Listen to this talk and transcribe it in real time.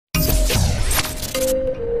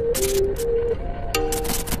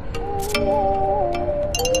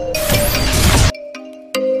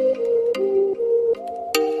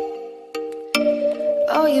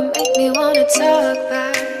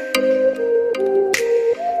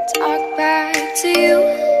talk back to you.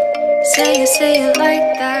 Say it like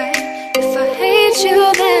that. If I hate you,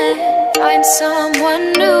 then find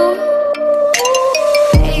someone new.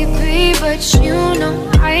 Baby, but you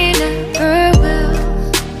know I never will.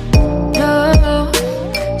 No,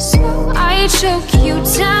 so I choke you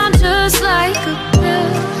down just like a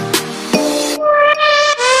pill.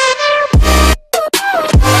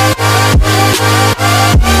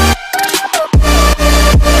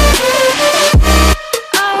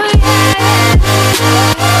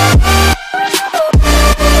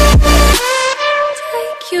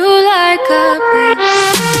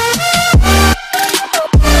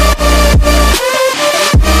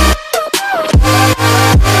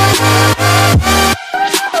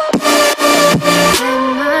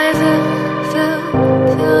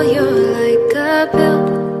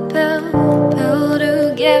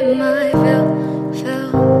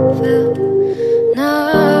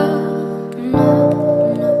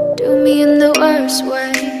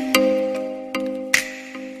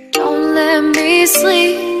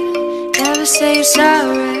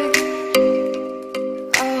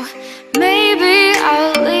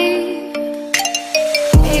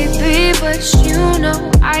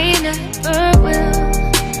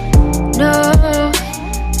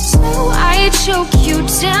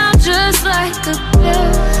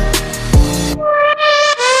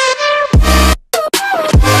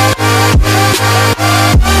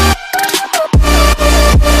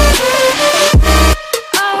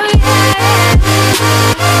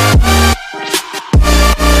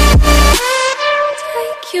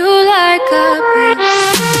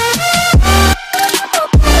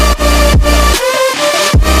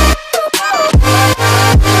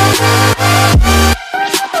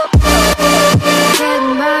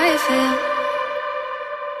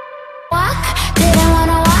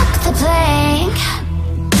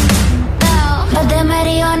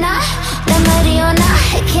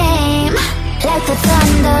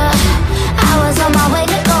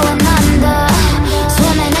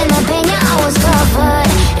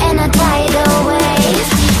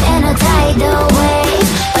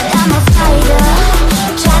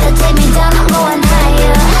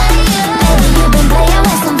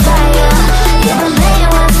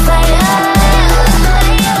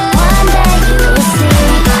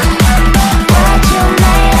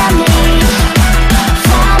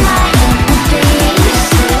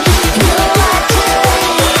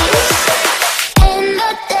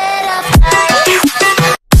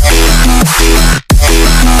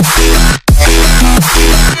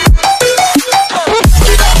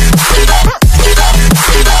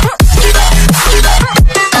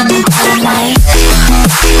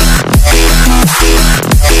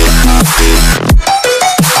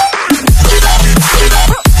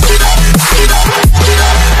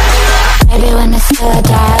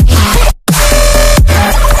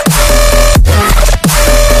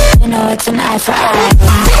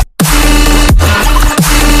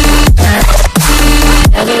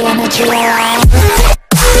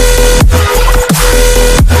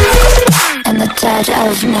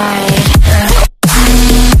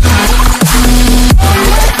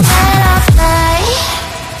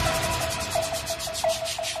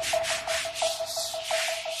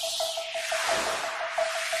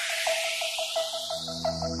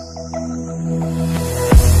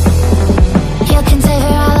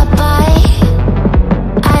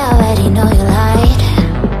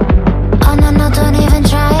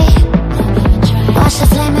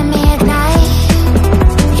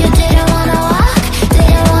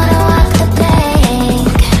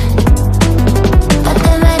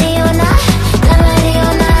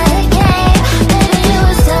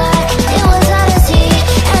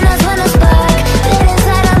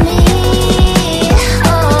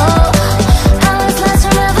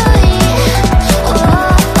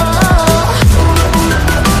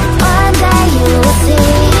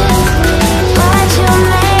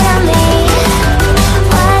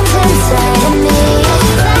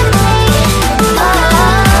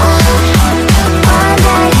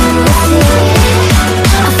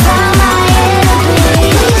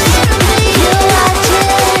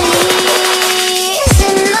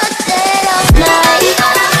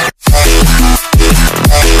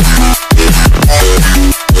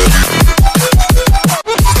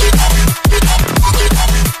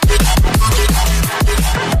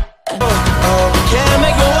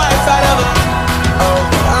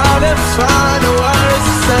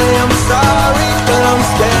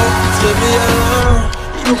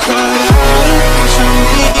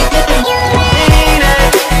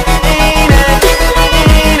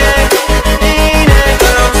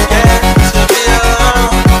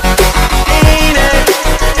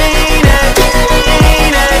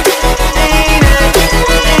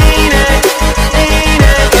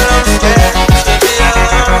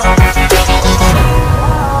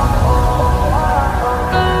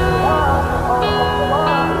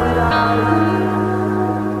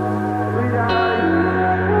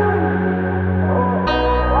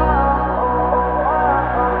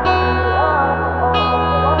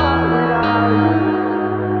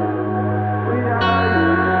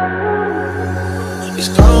 It's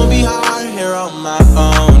gonna be hard here on my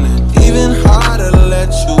own, and even harder to let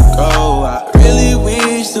you go. I really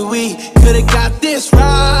wish that we could've got this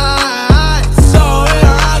right. So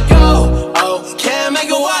here I go. Oh, can't make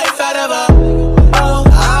a wife out of her. Oh,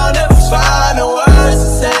 I'll never find the words to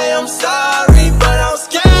say I'm sorry, but I'm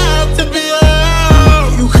scared to be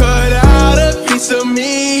alone. You cut out a piece of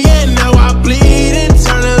me, and now I bleed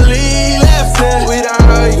internally. Left it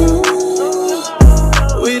without you,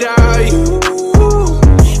 without you.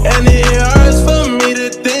 And it hurts for me to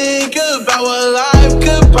think about what life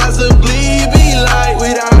could possibly be like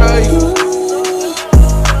without you,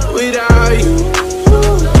 without you.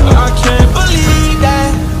 I can't believe that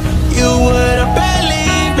you would've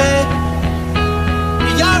believed me.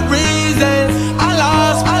 Your reasons, I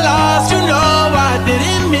lost, you know I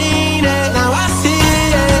didn't mean it. Now I see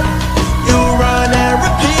it, you run and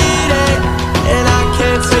repeat it, and I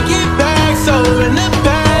can't take it back. So in the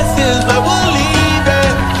past is where we'll leave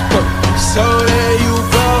it. So there you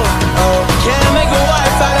go. Oh, can't make a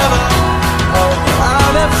wife out of her. Oh,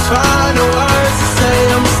 I'll never find the words to say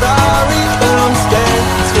I'm sorry, but I'm scared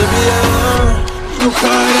to be alone. You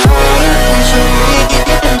cut out a piece of me.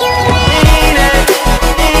 Mean it,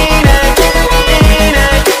 mean it, mean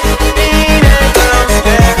it, mean it, but I'm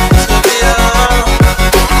scared to be alone.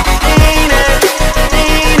 Mean it,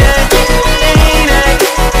 mean it, mean it,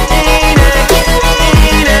 mean it,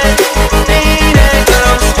 mean it, mean it, but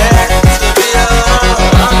I'm scared to be alone.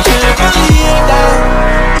 I can't believe that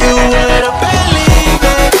you would've believed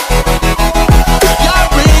it. Your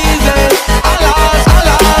reasons, I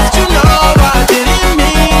lost, you know I didn't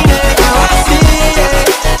mean it. Now I see it,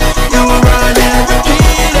 you run and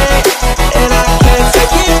repeat it, and I can't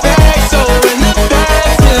take it back. So in the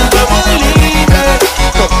past is where we'll leave it.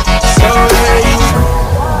 So there you go.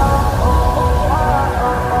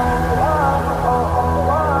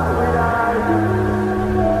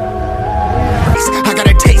 I got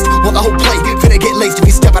a taste, want the whole plate. Finna get laced if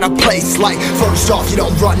you step out of place. Like, first off, you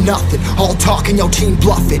don't run nothing. All talking, your team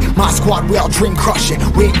bluffing. My squad, we all dream crushing.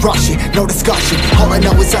 We ain't rushing, no discussion. All I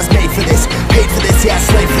know is us made for this. Paid for this, yeah,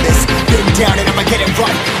 slave for this. Been down and I'ma get it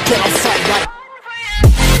right. Get on sight right.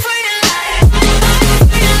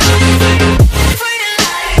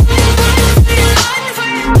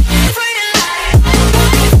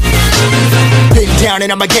 Been down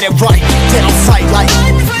and I'ma get it right. Get on sight like.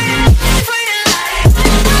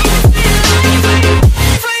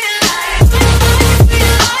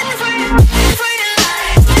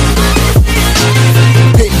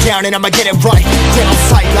 Been down and I'ma get it right. Get on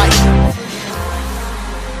sight like.